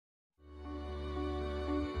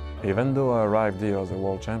Even though I arrived here as a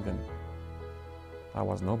world champion, I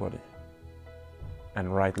was nobody,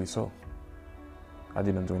 and rightly so. I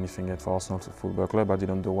didn't do anything at Arsenal Football Club. I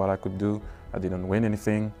didn't do what I could do. I didn't win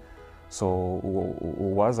anything. So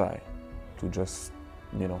who was I to just,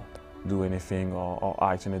 do anything or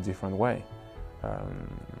act in a different way?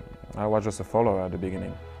 I was just a follower at the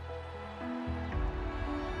beginning.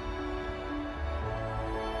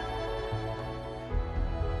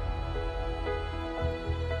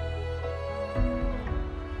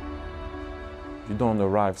 You don't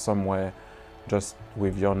arrive somewhere just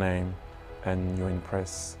with your name and you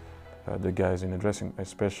impress the guys in the dressing room,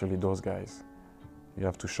 especially those guys. You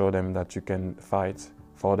have to show them that you can fight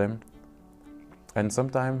for them and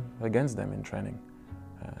sometimes against them in training.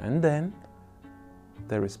 And then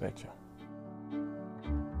they respect you.